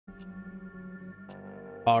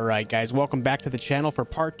All right, guys, welcome back to the channel for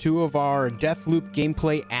part 2 of our Deathloop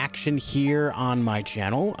gameplay action here on my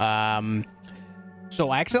channel.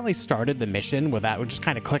 So I accidentally started the mission without just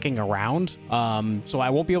kind of clicking around. So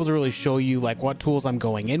I won't be able to really show you like what tools I'm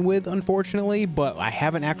going in with, unfortunately, but I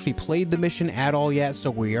haven't actually played the mission at all yet.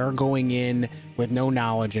 So we are going in with no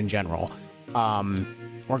knowledge in general.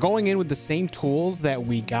 We're going in with the same tools that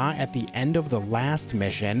we got at the end of the last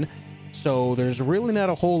mission. So there's really not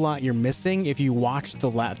a whole lot you're missing if you watched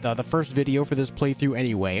the first video for this playthrough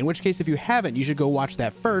anyway, in which case if you haven't, you should go watch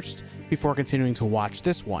that first before continuing to watch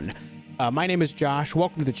this one. My name is Josh.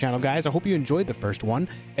 Welcome to the channel, guys. I hope you enjoyed the first one.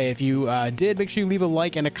 If you did, make sure you leave a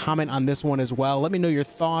like and a comment on this one as well. Let me know your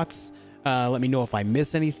thoughts. Let me know if I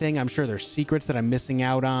miss anything. I'm sure there's secrets that I'm missing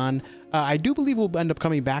out on. I do believe we'll end up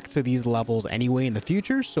coming back to these levels anyway in the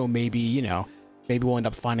future, so maybe, you know, maybe we'll end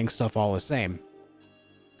up finding stuff all the same.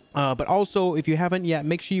 But also, if you haven't yet,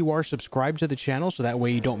 make sure you are subscribed to the channel so that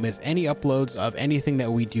way you don't miss any uploads of anything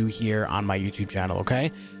that we do here on my YouTube channel,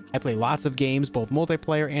 okay? I play lots of games, both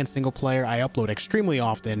multiplayer and single player. I upload extremely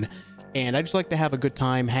often, and I just like to have a good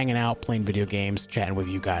time hanging out, playing video games, chatting with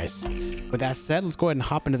you guys. With that said, let's go ahead and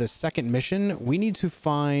hop into the second mission. We need to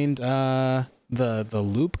find the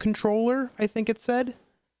loop controller, I think it said.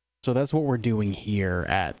 So that's what we're doing here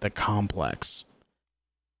at the complex.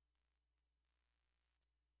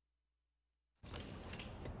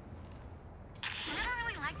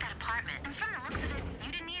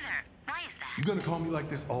 You gonna call me like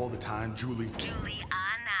this all the time, Julie? Juliana.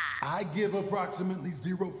 I give approximately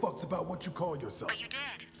 0 fucks about what you call yourself. But you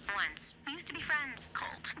did, once. We used to be friends,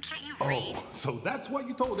 Colt. Can't you read? Oh, so that's why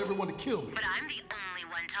you told everyone to kill me. But I'm the only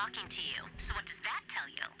one talking to you. So what does that tell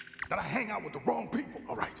you? That I hang out with the wrong people.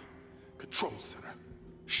 All right. Control center.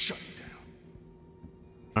 Shut it down.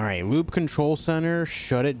 All right, loop control center,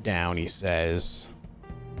 shut it down, he says.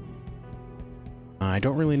 I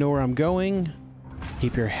don't really know where I'm going.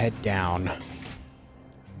 Keep your head down.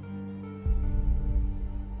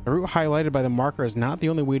 The route highlighted by the marker is not the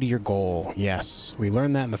only way to your goal. Yes, we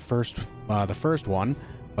learned that in the first one.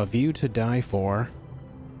 A view to die for.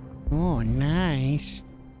 Oh, nice.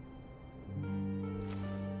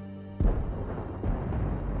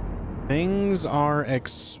 Things are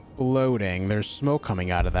exploding. There's smoke coming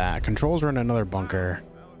out of that. Controls are in another bunker.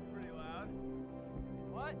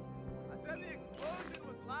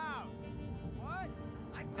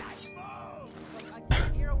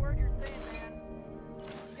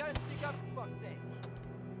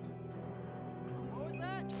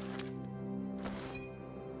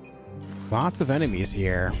 Lots of enemies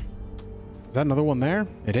here. Is that another one there?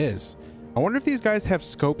 It is. I wonder if these guys have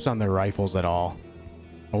scopes on their rifles at all.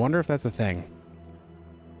 I wonder if that's a thing.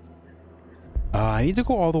 I need to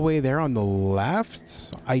go all the way there on the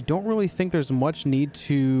left. I don't really think there's much need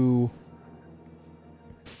to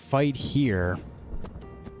fight here.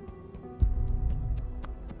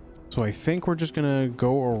 So I think we're just gonna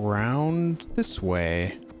go around this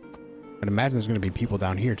way. I'd imagine there's gonna be people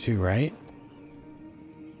down here too, right?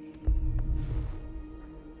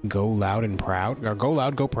 Go loud and proud, or go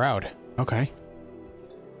loud, go proud. Okay.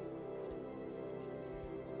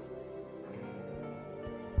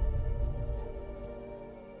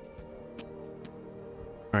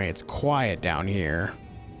 All right, it's quiet down here.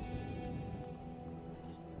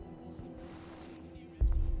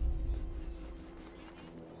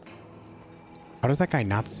 How does that guy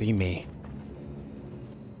not see me?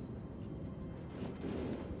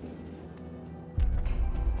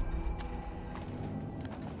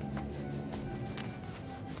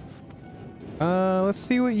 Let's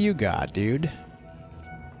see what you got, dude.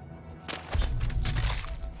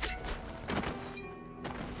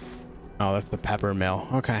 Oh, that's the pepper mill.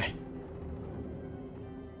 Okay.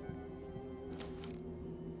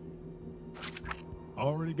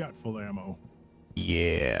 Already got full ammo.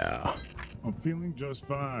 Yeah. I'm feeling just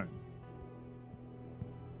fine.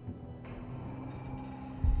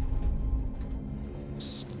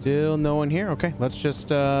 Still no one here. Okay, let's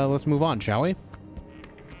just let's move on, shall we?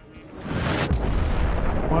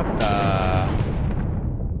 What the?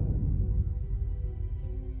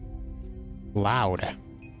 Loud.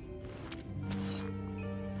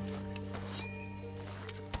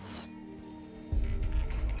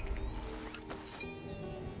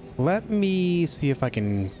 Let me see if I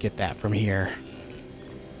can get that from here.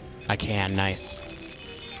 I can. Nice.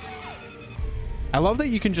 I love that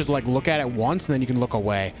you can just like look at it once and then you can look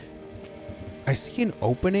away. I see an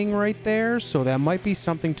opening right there, so that might be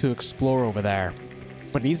something to explore over there.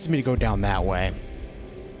 But it needs me to go down that way.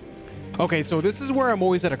 Okay, so this is where I'm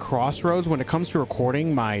always at a crossroads when it comes to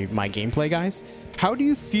recording my gameplay, guys. How do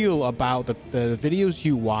you feel about the videos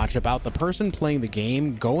you watch about the person playing the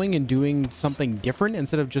game going and doing something different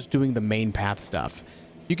instead of just doing the main path stuff?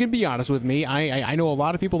 You can be honest with me. I know a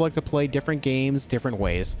lot of people like to play different games different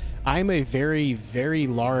ways. I'm a very, very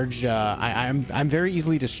large, I'm very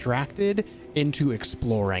easily distracted into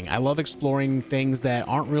exploring. I love exploring things that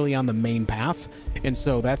aren't really on the main path. And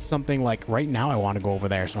so that's something like right now I want to go over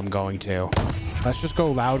there. So I'm going to. Let's just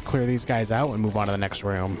go loud, clear these guys out and move on to the next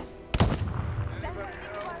room.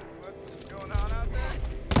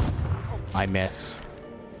 I miss.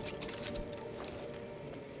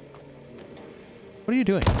 What are you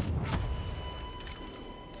doing?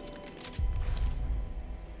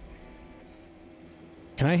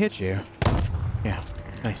 Can I hit you? Yeah,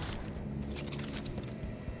 nice.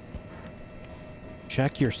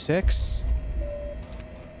 Check your 6.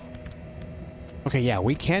 Okay, yeah,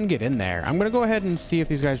 we can get in there. I'm gonna go ahead and see if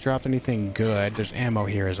these guys dropped anything good. There's ammo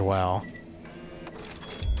here as well.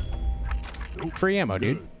 Free ammo,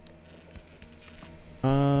 dude.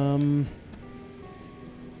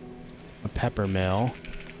 A pepper mill.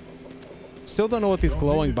 Still don't know what these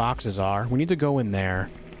glowing boxes are. We need to go in there.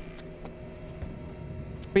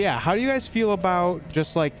 But yeah, how do you guys feel about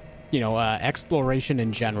just like, you know, exploration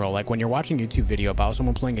in general? Like when you're watching a YouTube video about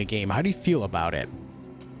someone playing a game, how do you feel about it?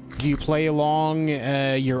 Do you play along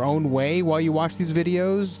your own way while you watch these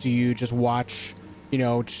videos? Do you just watch, you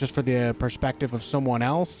know, just for the perspective of someone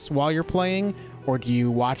else while you're playing? Or do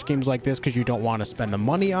you watch games like this because you don't want to spend the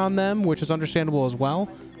money on them, which is understandable as well?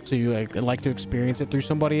 So you like to experience it through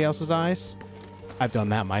somebody else's eyes? I've done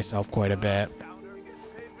that myself quite a bit.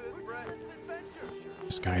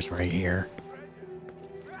 This guy's right here.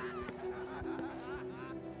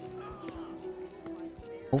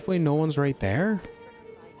 Hopefully no one's right there.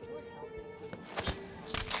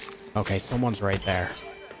 Okay, someone's right there.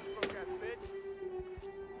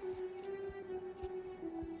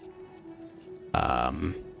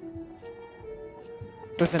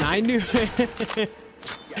 Listen, I knew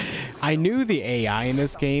I knew the AI in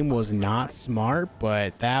this game was not smart,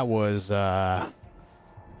 but that was a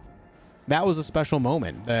special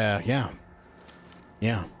moment. Yeah.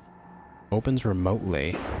 Opens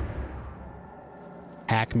remotely.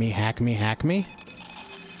 Hack me, hack me, hack me.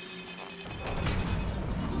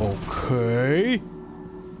 Okay.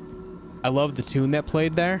 I love the tune that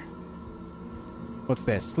played there. What's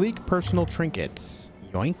this? Sleek personal trinkets.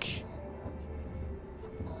 Yoink.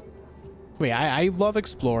 Wait, I love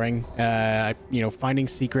exploring. You know, finding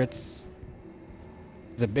secrets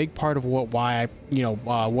is a big part of what I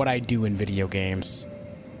do in video games.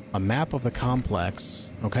 A map of the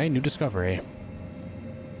complex. Okay, new discovery.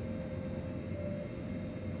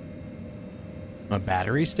 A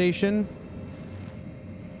battery station.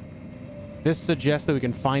 This suggests that we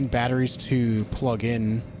can find batteries to plug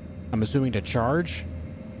in. I'm assuming to charge.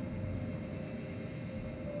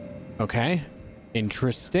 Okay.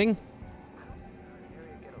 Interesting.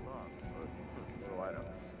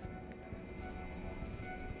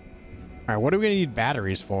 All right, what are we gonna need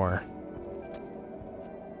batteries for?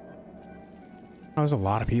 Oh, there's a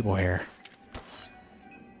lot of people here.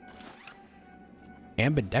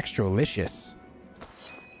 Ambidextrolicious.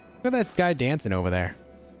 Look at that guy dancing over there.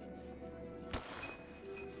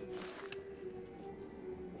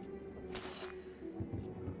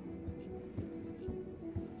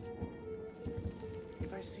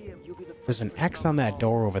 There's an X on that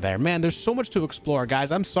door over there. Man, there's so much to explore,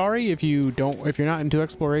 guys. I'm sorry if you're not into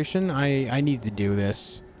exploration. I need to do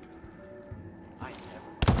this. I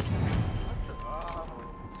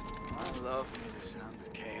love the sound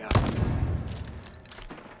of chaos.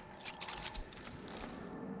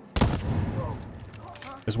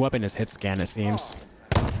 His weapon is hit scan, it seems.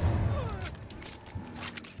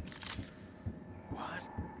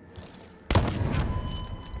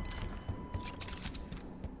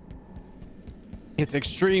 It's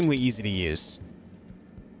extremely easy to use.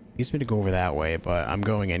 Needs me to go over that way, but I'm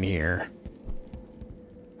going in here.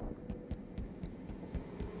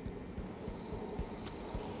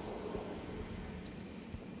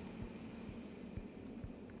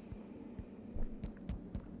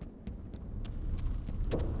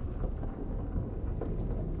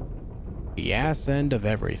 The ass end of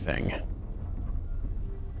everything.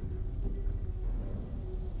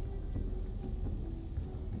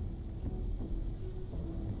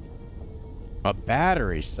 A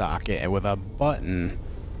battery socket with a button.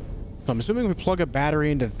 So I'm assuming if we plug a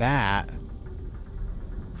battery into that,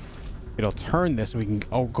 it'll turn this and we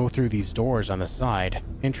can go through these doors on the side.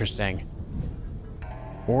 Interesting.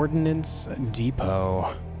 Ordnance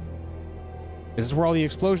Depot. This is where all the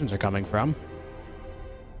explosions are coming from.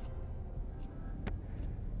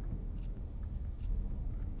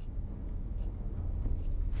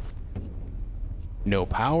 No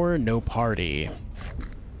power, no party.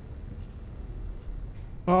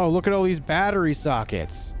 Oh, look at all these battery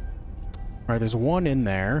sockets. All right, there's one in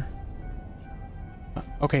there.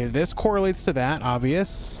 Okay, this correlates to that,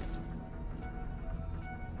 obvious.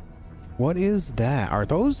 What is that? Are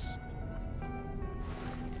those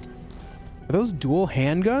dual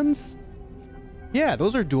handguns? Yeah,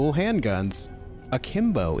 those are dual handguns.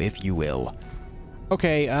 Akimbo, if you will.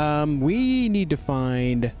 Okay, we need to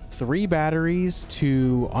find 3 batteries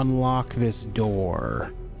to unlock this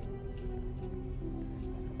door.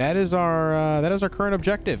 That is our current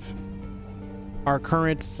objective. Our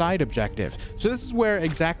current side objective. So this is where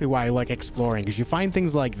exactly why I like exploring, because you find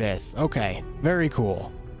things like this. Okay, very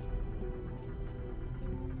cool.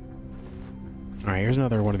 All right, here's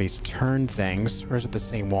another one of these turn things. Or is it the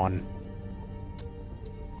same one?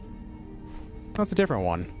 Oh, it's a different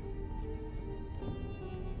one.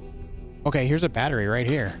 Okay, here's a battery right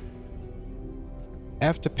here.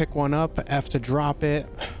 F to pick one up, F to drop it,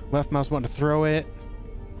 left mouse button to throw it.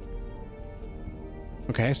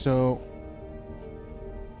 Okay, so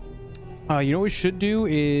you know what we should do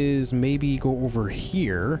is maybe go over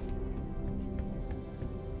here,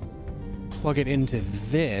 plug it into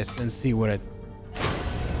this, and see what it...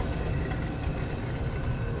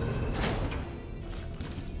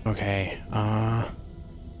 Okay,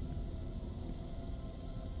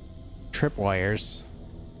 tripwires.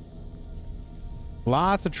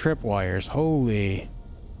 Lots of tripwires. Holy.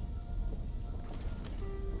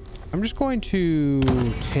 I'm just going to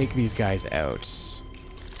take these guys out.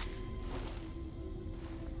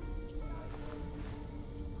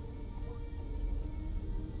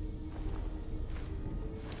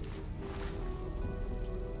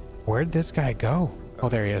 Where'd this guy go? Oh,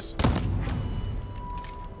 there he is.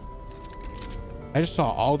 I just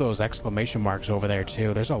saw all those exclamation marks over there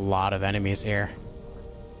too. There's a lot of enemies here.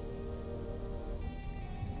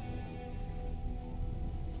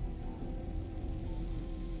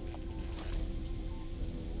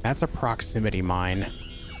 That's a proximity mine.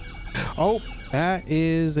 Oh, that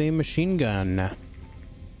is a machine gun.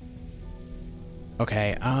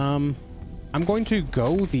 Okay, I'm going to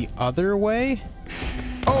go the other way.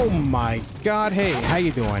 Oh my god, hey, how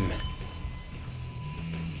you doing?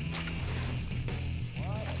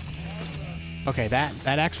 Okay, that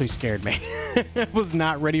actually scared me. I was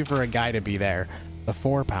not ready for a guy to be there. The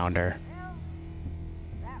 4-pounder.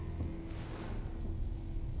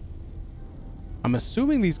 I'm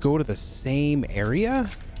assuming these go to the same area.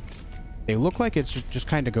 They look like it just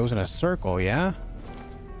kind of goes in a circle, yeah?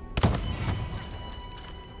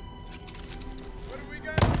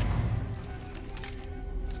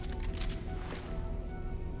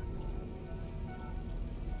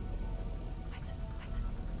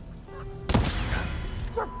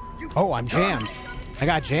 Oh, I'm jammed. I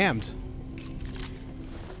got jammed.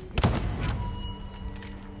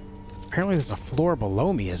 Apparently there's a floor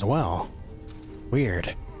below me as well.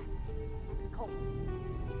 Weird.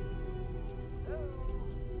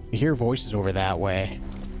 You hear voices over that way.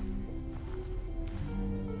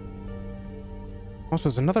 Also,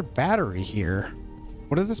 there's another battery here.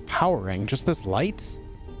 What is this powering? Just this light?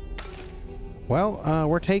 Well,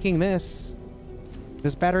 we're taking this.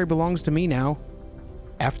 This battery belongs to me now.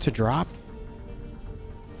 F to drop.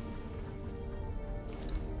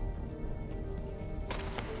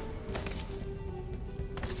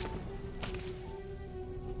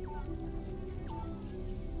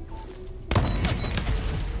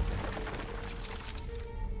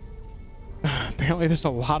 Apparently there's a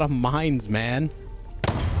lot of mines, man.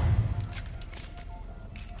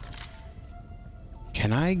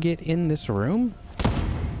 Can I get in this room?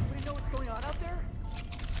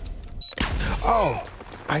 Oh,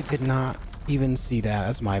 I did not even see that.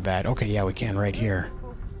 That's my bad. Okay, yeah, we can right here.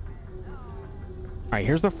 All right,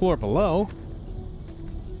 here's the floor below.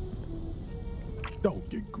 Don't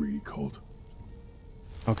get greedy, Colt.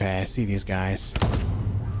 Okay, I see these guys.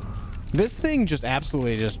 This thing just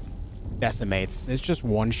absolutely just decimates. It's just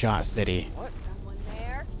one-shot city. What? Someone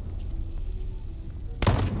there?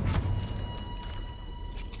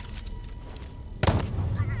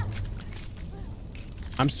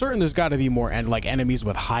 I'm certain there's got to be more like enemies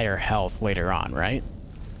with higher health later on, right?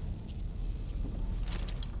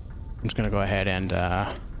 I'm just gonna go ahead and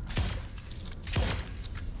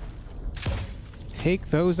take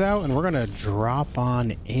those out, and we're gonna drop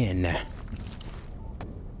on in.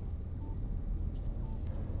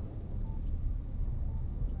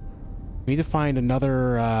 We need to find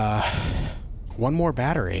another one more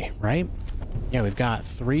battery, right? Yeah, we've got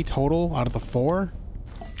 3 total out of the 4.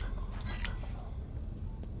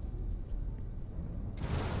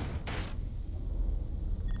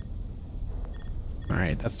 All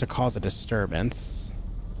right, that's to cause a disturbance.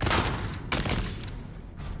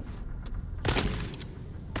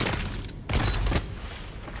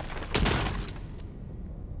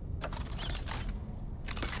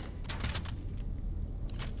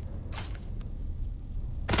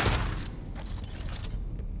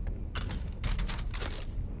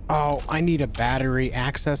 Oh, I need a battery.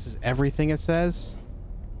 Access is everything, it says.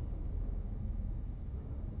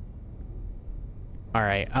 All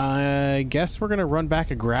right, I guess we're gonna run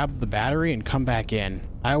back and grab the battery and come back in.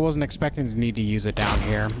 I wasn't expecting to need to use it down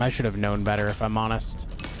here. I should have known better, if I'm honest.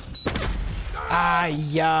 Ah,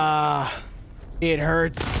 yeah. It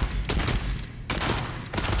hurts.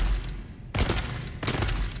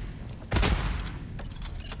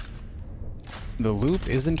 The loop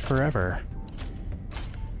isn't forever.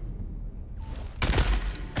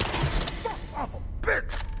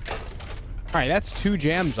 All right, that's 2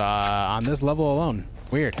 jams on this level alone.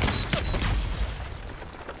 Weird.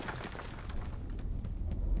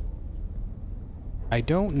 I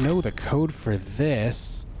don't know the code for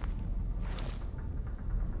this,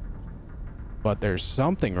 but there's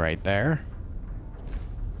something right there.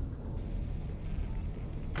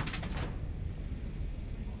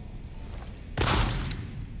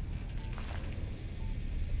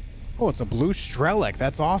 Oh, it's a blue Strelok.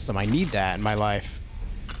 That's awesome. I need that in my life.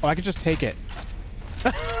 Oh, I could just take it.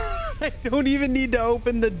 I don't even need to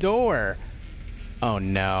open the door. Oh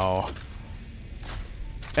no.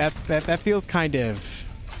 That feels kind of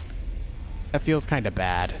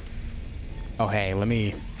bad. Oh hey, let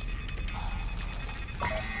me.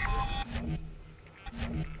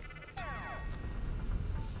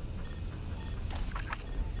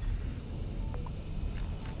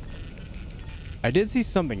 I did see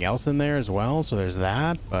something else in there as well, so there's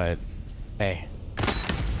that, but hey.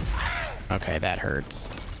 Okay, that hurts.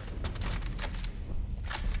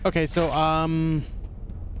 Okay, so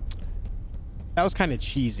that was kind of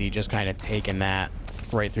cheesy, just kind of taking that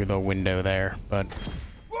right through the window there, but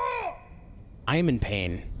I am in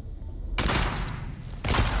pain.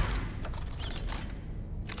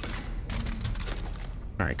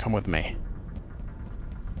 All right, come with me.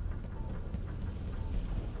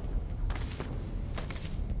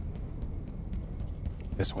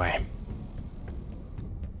 This way.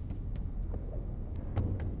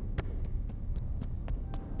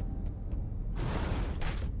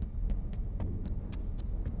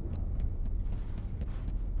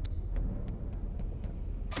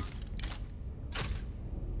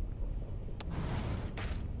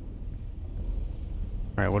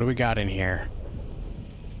 All right, what do we got in here?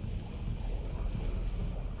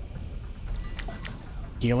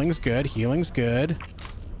 Healing's good. Healing's good.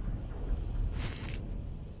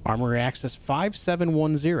 Armory access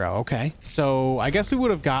 5710. Okay. So I guess we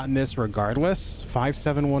would have gotten this regardless.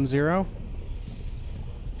 5710.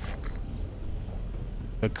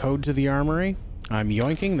 The code to the armory. I'm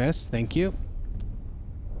yoinking this. Thank you.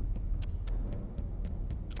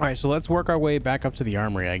 All right, so let's work our way back up to the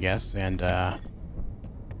armory, I guess, and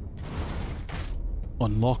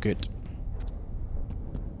unlock it.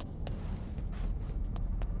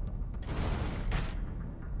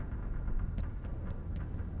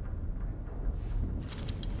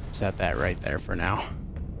 Set that right there for now.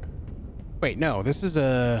 Wait, no, this is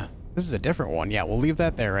a different one. Yeah, we'll leave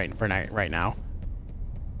that there right now.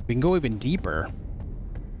 We can go even deeper.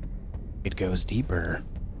 It goes deeper.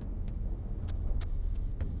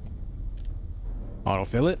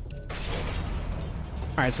 Autofill it.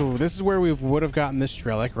 All right, so this is where we would have gotten this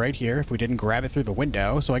Strelok right here if we didn't grab it through the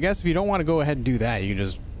window. So I guess if you don't want to go ahead and do that, you can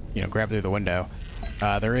just, you know, grab it through the window.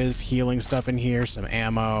 There is healing stuff in here, some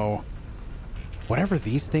ammo. Whatever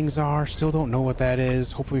these things are, still don't know what that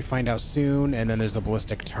is. Hopefully we find out soon. And then there's the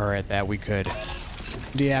ballistic turret that we could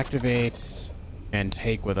deactivate and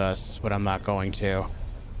take with us, but I'm not going to.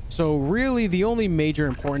 So really the only major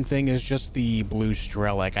important thing is just the blue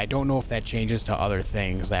Strelok. I don't know if that changes to other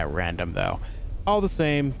things at random though. All the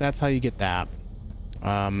same, that's how you get that.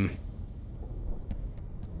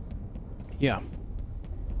 Yeah.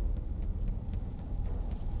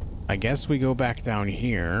 I guess we go back down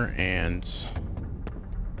here and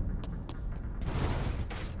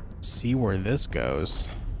see where this goes.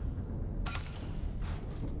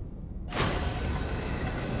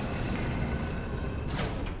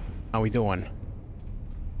 How we doing?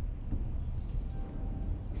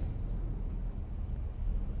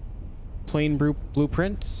 Plain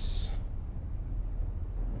blueprints.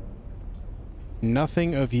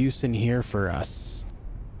 Nothing of use in here for us.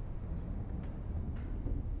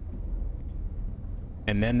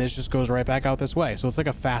 And then this just goes right back out this way. So it's like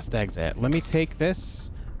a fast exit. Let me take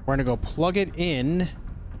this. We're gonna go plug it in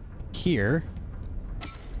here.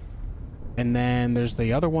 And then there's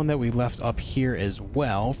the other one that we left up here as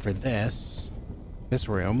well for this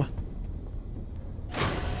room.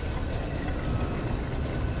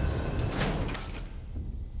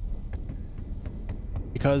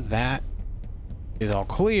 Because that is all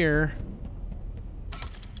clear,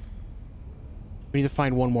 we need to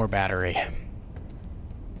find one more battery.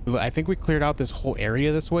 I think we cleared out this whole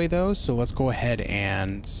area this way though, so let's go ahead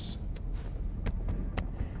and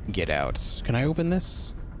get out. Can I open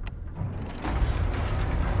this?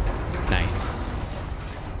 Nice.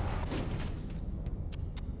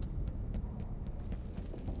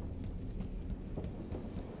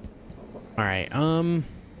 All right,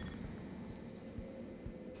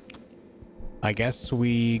 I guess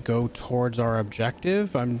we go towards our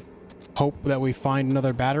objective. Hope that we find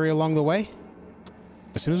another battery along the way.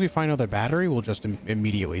 As soon as we find another battery, we'll just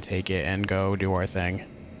immediately take it and go do our thing.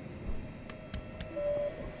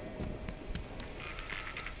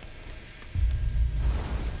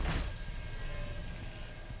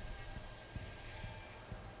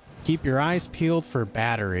 Keep your eyes peeled for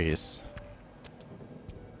batteries.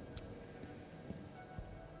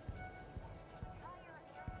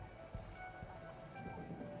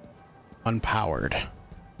 Unpowered.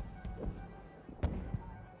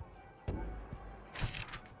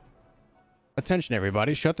 Attention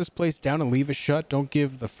everybody, shut this place down and leave it shut. Don't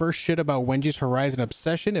give the first shit about Wenji's Horizon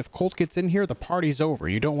obsession. If Colt gets in here, the party's over.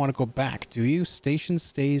 You don't want to go back, do you? Station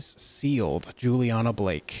stays sealed. Juliana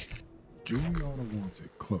Blake. Juliana wants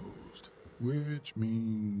it closed, which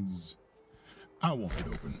means I want it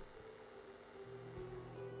open.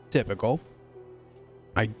 Typical.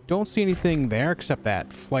 I don't see anything there except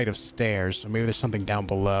that flight of stairs, so maybe there's something down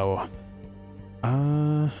below.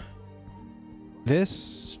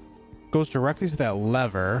 This goes directly to that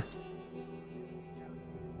lever.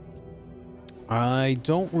 I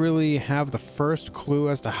don't really have the first clue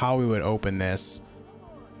as to how we would open this.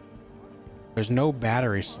 There's no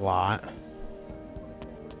battery slot.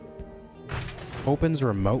 Opens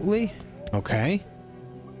remotely? Okay.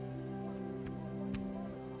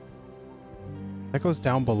 That goes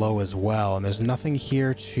down below as well, and there's nothing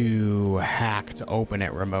here to hack to open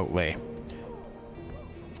it remotely.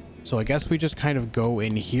 So I guess we just kind of go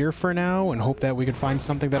in here for now and hope that we can find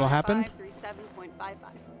something that'll happen. 537.55.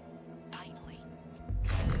 Finally.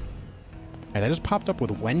 Hey, that just popped up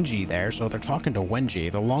with Wenji there, so they're talking to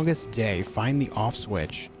Wenji. The longest day, find the off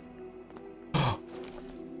switch.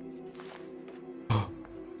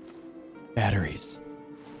 Batteries.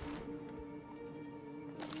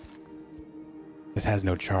 This has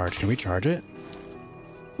no charge. Can we charge it?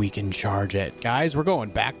 We can charge it. Guys, we're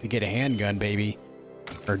going back to get a handgun, baby.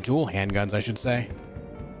 Or dual handguns, I should say.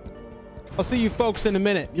 I'll see you folks in a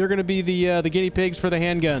minute. You're going to be the guinea pigs for the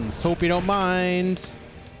handguns. Hope you don't mind.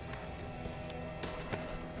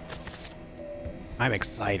 I'm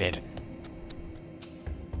excited.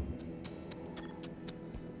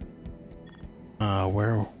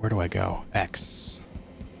 Where do I go? X.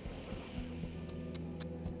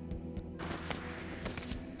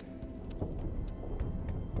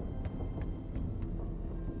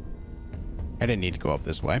 I didn't need to go up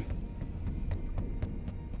this way.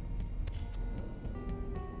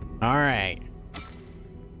 All right.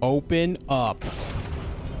 Open up.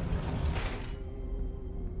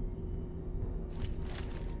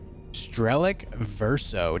 Strelic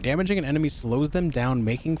Verso. Damaging an enemy slows them down,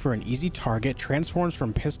 making for an easy target. Transforms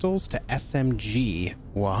from pistols to SMG.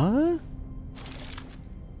 What?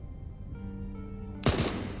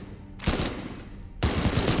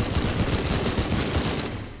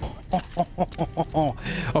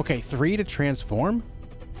 Okay, 3 to transform.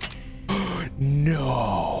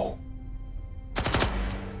 No.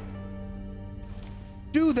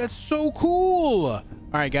 Dude, that's so cool.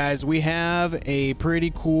 All right, guys, we have a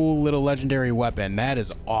pretty cool little legendary weapon. That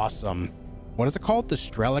is awesome. What is it called? The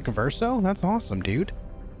Strelic Verso? That's awesome, dude.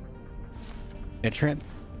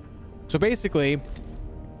 So basically,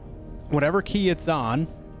 whatever key it's on,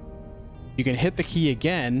 you can hit the key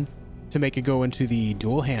again to make it go into the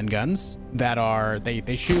dual handguns that are,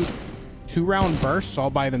 they shoot 2-round bursts all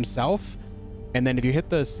by themselves. And then if you hit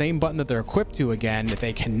the same button that they're equipped to again,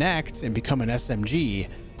 they connect and become an SMG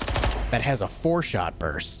that has a 4-shot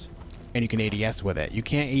burst. And you can ADS with it. You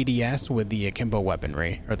can't ADS with the akimbo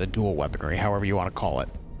weaponry or the dual weaponry, however you want to call it.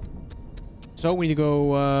 So we need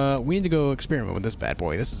to go experiment with this bad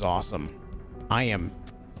boy. This is awesome.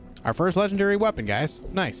 Our first legendary weapon, guys.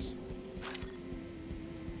 Nice.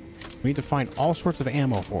 We need to find all sorts of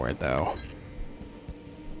ammo for it, though.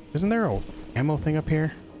 Isn't there a ammo thing up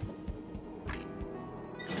here?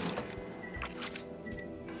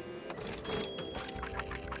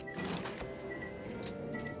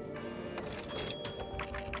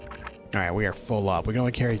 All right, we are full up. We can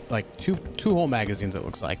only carry like two whole magazines, it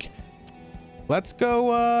looks like. Let's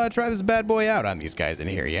go try this bad boy out on these guys in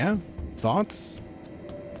here, yeah? Thoughts?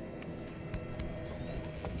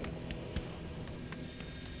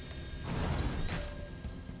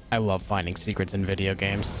 I love finding secrets in video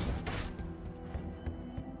games.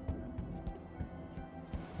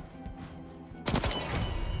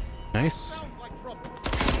 Nice.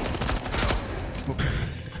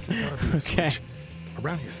 Okay.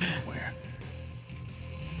 Around here somewhere.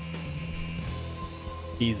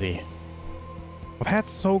 Easy. Well, that's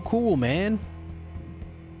so cool, man.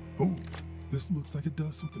 Oh, this looks like it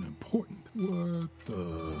does something important. What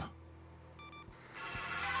the?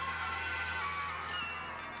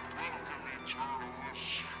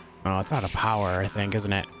 Oh, it's out of power, I think,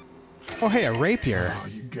 isn't it? Oh, hey, a rapier. Oh,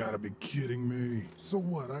 you gotta be kidding me. So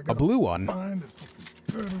what? I A got blue one. find a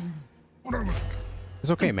fucking battery. Whatever.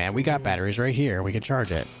 It's okay, man. We got batteries right here. We can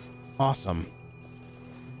charge it. Awesome.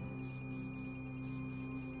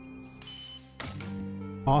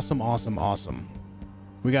 Awesome, awesome, awesome.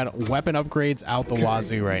 We got weapon upgrades out the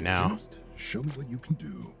wazoo right now. Just show me what you can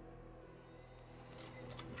do.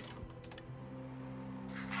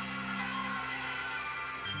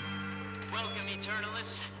 Welcome,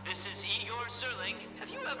 Eternalists. This is Igor Serling. Have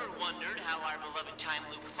you ever wondered how our beloved time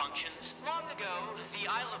loop functions? Long ago, the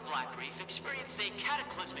Isle of Blackreef experienced a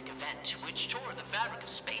cataclysmic event which tore the fabric of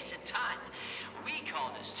space and time. We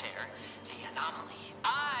call this tear the anomaly.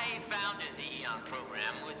 I founded the Eon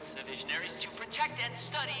program with the visionaries to protect and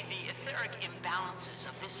study the etheric imbalances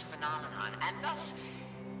of this phenomenon, and thus,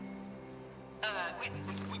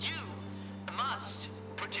 you must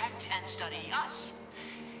protect and study us.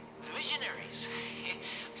 The visionaries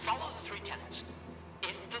follow the three tenets.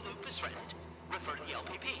 If the loop is threatened, refer to the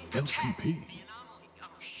LPP. Protect LPP? the anomaly. Oh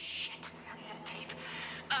shit, we already had a tape.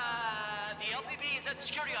 The LPP is at the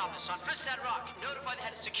security office on Fristad Rock. Notify the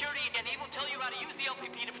head of security and he will tell you how to use the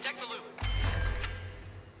LPP to protect the loop.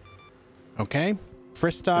 Okay.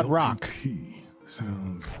 Fristad Rock. LPP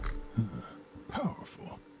sounds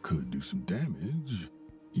powerful. Could do some damage.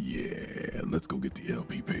 Yeah, let's go get the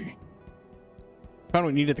LPP. Found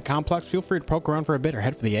what you needed at the complex. Feel free to poke around for a bit or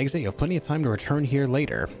head for the exit. You have plenty of time to return here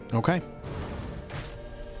later. Okay.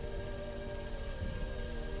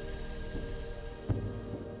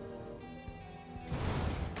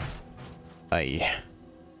 Aye.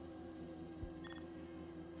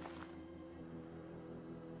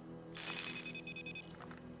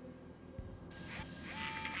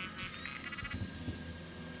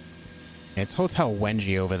 It's Hotel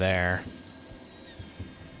Wenji over there.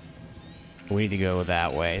 We need to go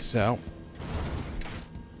that way, so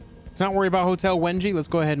let's not worry about Hotel Wenji. Let's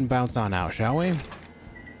go ahead and bounce on out, shall we?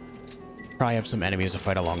 Probably have some enemies to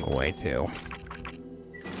fight along the way, too.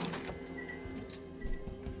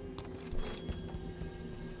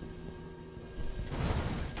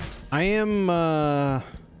 I am, I'm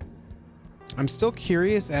still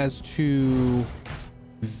curious as to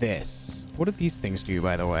this. What do these things do,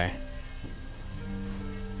 by the way?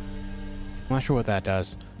 I'm not sure what that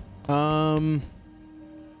does.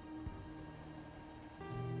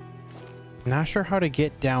 Not sure how to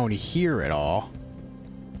get down here at all.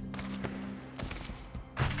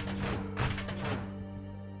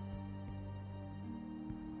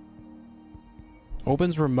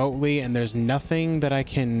 Opens remotely and there's nothing that I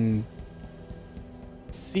can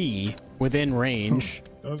see within range.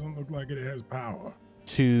 Doesn't look like it has power.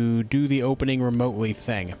 To do the opening remotely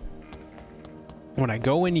thing. When I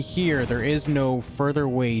go in here, there is no further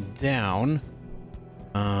way down.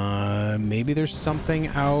 Maybe there's something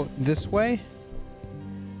out this way?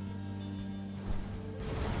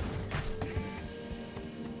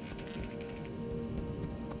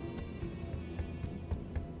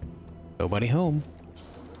 Nobody home.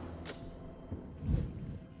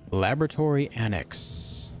 Laboratory Annex.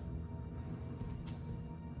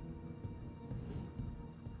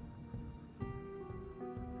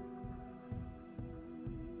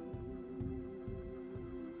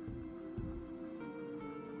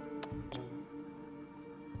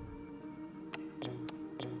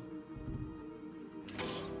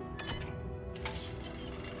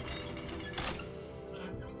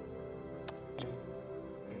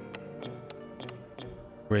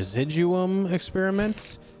 Residuum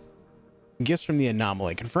experiment. Gifts from the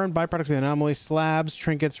anomaly. Confirmed byproduct of the anomaly. Slabs,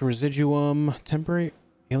 trinkets, residuum, temporary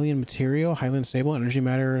alien material, highly unstable, energy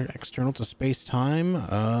matter external to space-time.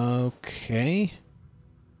 Okay.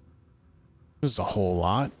 This is a whole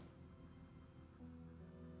lot.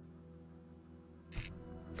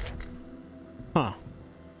 Huh.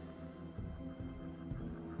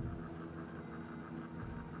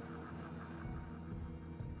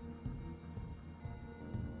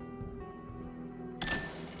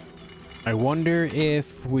 I wonder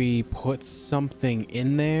if we put something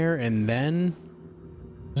in there and then...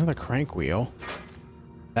 There's another crank wheel.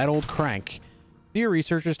 That old crank. Dear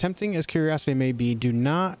researchers, tempting as curiosity may be, do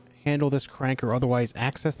not handle this crank or otherwise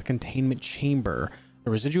access the containment chamber.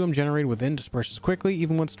 The residuum generated within disperses quickly,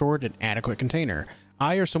 even when stored in an adequate container.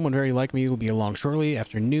 I or someone very like me will be along shortly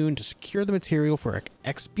after noon to secure the material for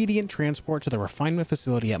expedient transport to the refinement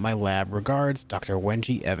facility at my lab. Regards, Dr.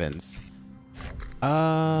 Wenji Evans.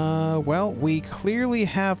 Well, we clearly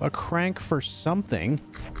have a crank for something.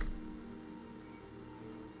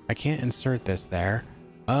 I can't insert this there.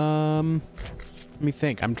 Let me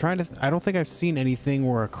think. I'm trying to... I don't think I've seen anything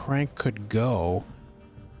where a crank could go.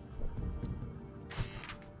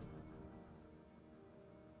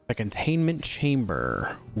 The containment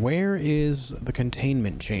chamber. Where is the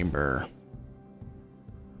containment chamber?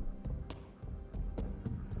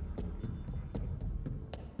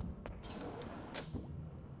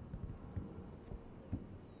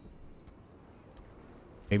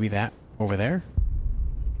 Maybe that over there?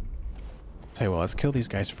 Tell you what, let's kill these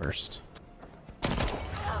guys first.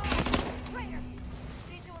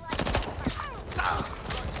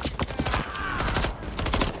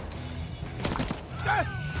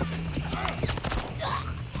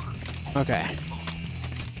 Okay.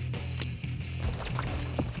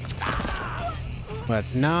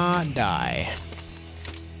 Let's not die.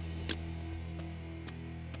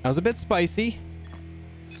 That was a bit spicy.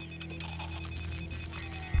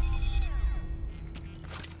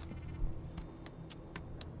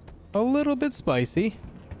 A little bit spicy.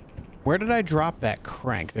 Where did I drop that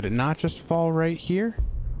crank? Did it not just fall right here?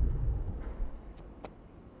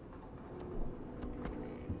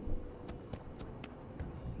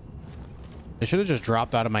 It should have just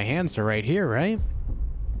dropped out of my hands to right here, right?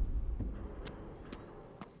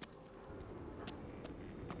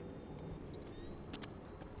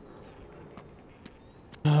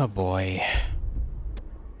 Oh boy.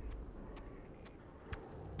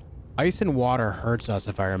 Ice and water hurts us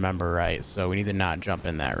if I remember right, so we need to not jump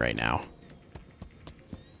in that right now.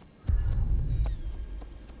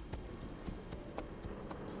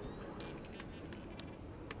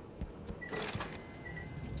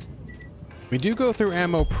 We do go through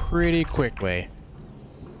ammo pretty quickly.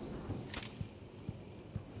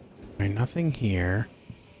 All right, nothing here.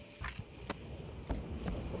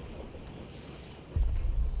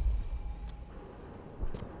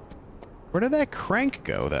 Where did that crank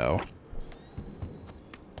go, though?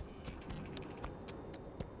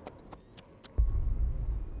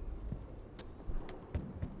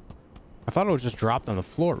 I thought it was just dropped on the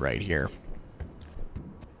floor right here.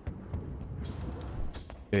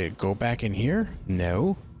 Did it go back in here?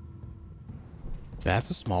 No. That's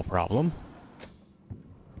a small problem.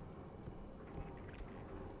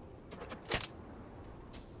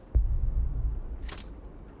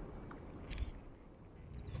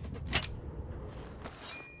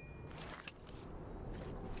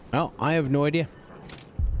 Well, I have no idea.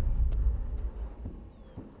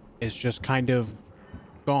 It's just kind of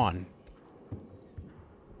gone.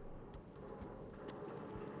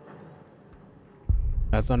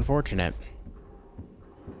 That's unfortunate.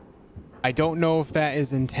 I don't know if that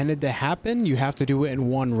is intended to happen. You have to do it in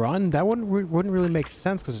one run. That wouldn't really make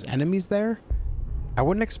sense because there's enemies there. I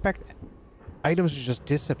wouldn't expect items to just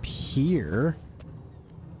disappear.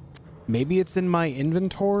 Maybe it's in my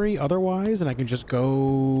inventory otherwise, and I can just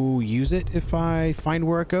go use it if I find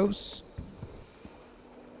where it goes.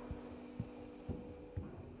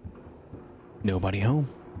 Nobody home.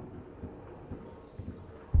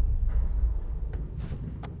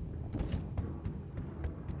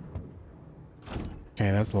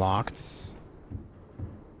 Okay, that's locked.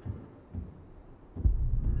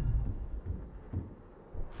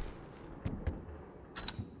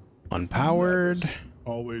 Unpowered.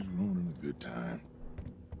 Always ruining a good time.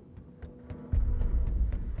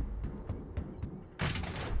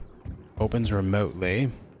 Opens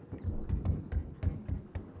remotely.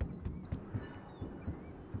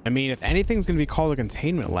 I mean, if anything's going to be called a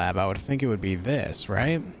containment lab, I would think it would be this,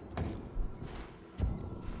 right?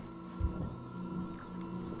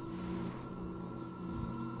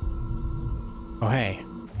 Oh, hey.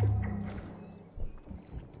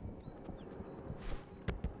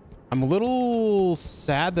 I'm a little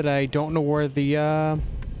sad that I don't know where the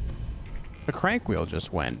crank wheel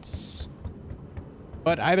just went.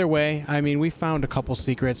 But either way, I mean, we found a couple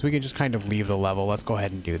secrets. We can just kind of leave the level. Let's go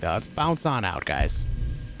ahead and do that. Let's bounce on out, guys.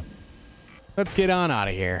 Let's get on out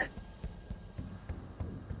of here.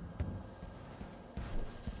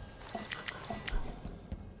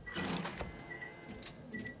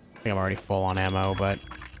 I think I'm already full on ammo, but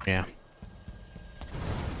yeah.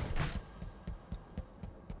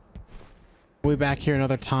 We'll be back here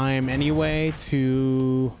another time anyway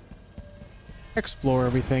to explore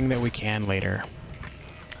everything that we can later.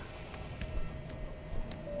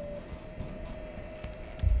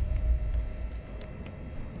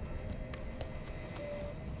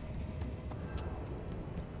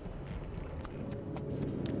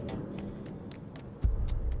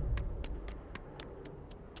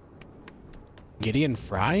 Gideon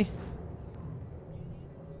Fry?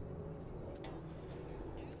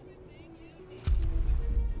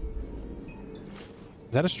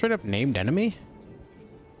 Is that a straight up named enemy?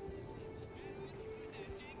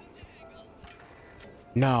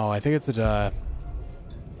 No, I think it's a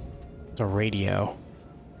radio.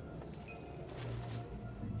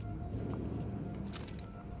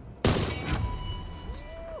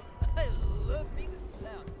 I love me the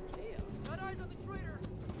sound of chaos. Got eyes on the traitor.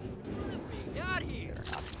 Let me out here.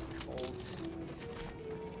 Colt.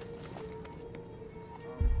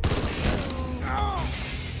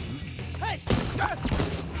 Hey!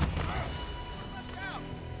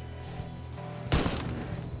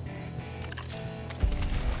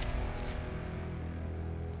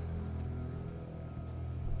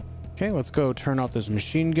 Okay, let's go turn off this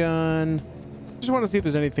machine gun. Just want to see if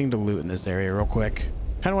there's anything to loot in this area real quick.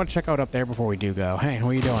 Kind of want to check out up there before we do go. Hey, what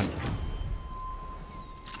are you doing?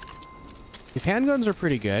 These handguns are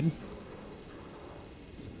pretty good.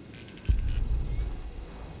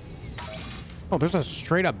 Oh, there's a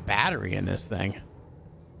straight up battery in this thing.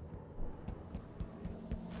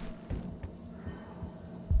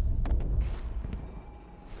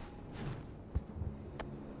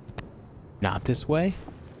 Not this way.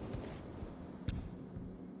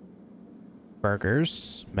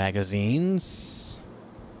 Burgers, magazines.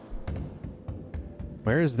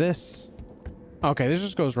 Where is this? Okay, this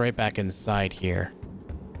just goes right back inside here.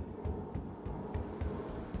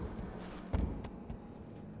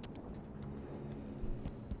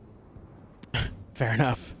 Fair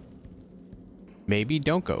enough. Maybe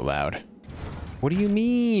don't go loud. What do you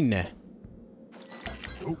mean?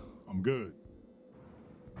 Nope, I'm good.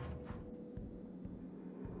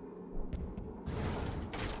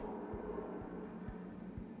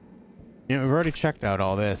 You know, we've already checked out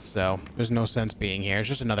all this, so there's no sense being here. It's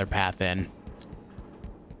just another path in.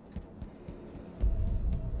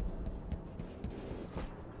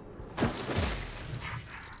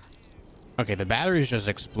 Okay, the batteries just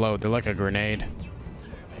explode. They're like a grenade.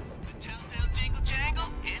 Telltale jingle jangle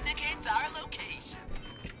indicates our location.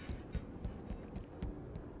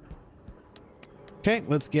 Okay,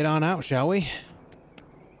 let's get on out, shall we?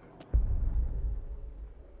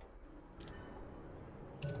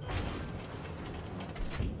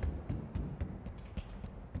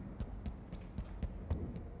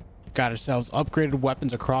 Got ourselves upgraded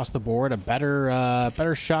weapons across the board, a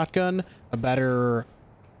better shotgun, a better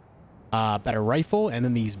rifle, and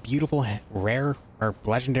then these beautiful rare or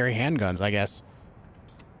legendary handguns, I guess.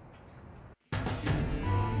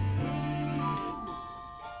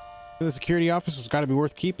 The security office has got to be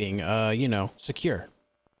worth keeping. You know, secure.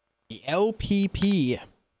 The LPP.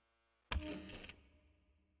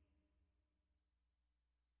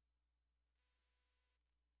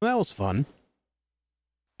 That was fun.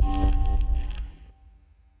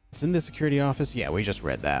 It's in the security office. Yeah, we just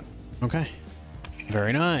read that. Okay.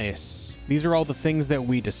 Very nice. These are all the things that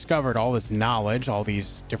we discovered, all this knowledge, all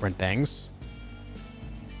these different things.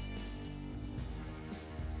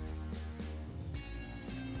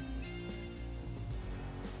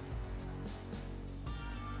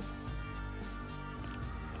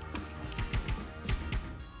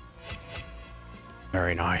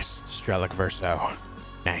 Very nice. Strelic Verso.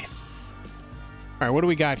 Nice. All right, what do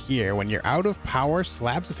we got here? When you're out of power,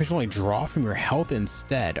 slabs efficiently draw from your health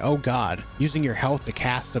instead. Oh god, using your health to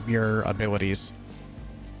cast up your abilities.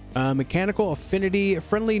 Mechanical affinity,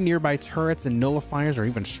 friendly nearby turrets and nullifiers are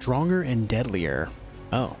even stronger and deadlier.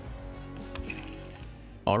 Oh.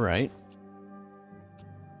 All right.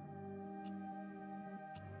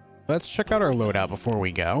 Let's check out our loadout before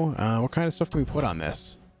we go. What kind of stuff can we put on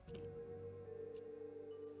this?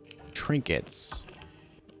 Trinkets.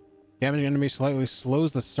 Damaging enemy slightly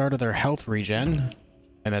slows the start of their health regen.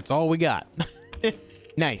 And that's all we got.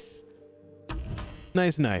 Nice.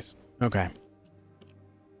 Nice, nice. Okay.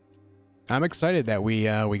 I'm excited that we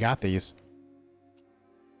got these.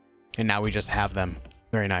 And now we just have them.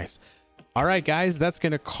 Very nice. All right, guys, that's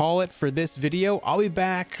going to call it for this video. I'll be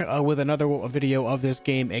back with another video of this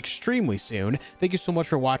game extremely soon. Thank you so much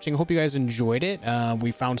for watching. Hope you guys enjoyed it.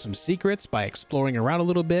 We found some secrets by exploring around a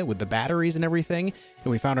little bit with the batteries and everything.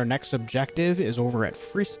 And we found our next objective is over at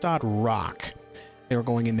Freestad Rock. They were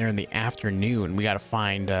going in there in the afternoon. We got to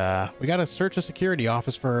find, we got to search a security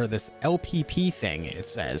office for this LPP thing, it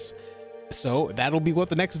says. So that'll be what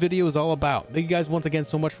the next video is all about. Thank you guys once again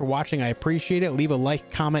so much for watching. I appreciate it. Leave a like,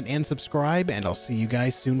 comment, and subscribe, and I'll see you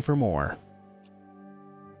guys soon for more.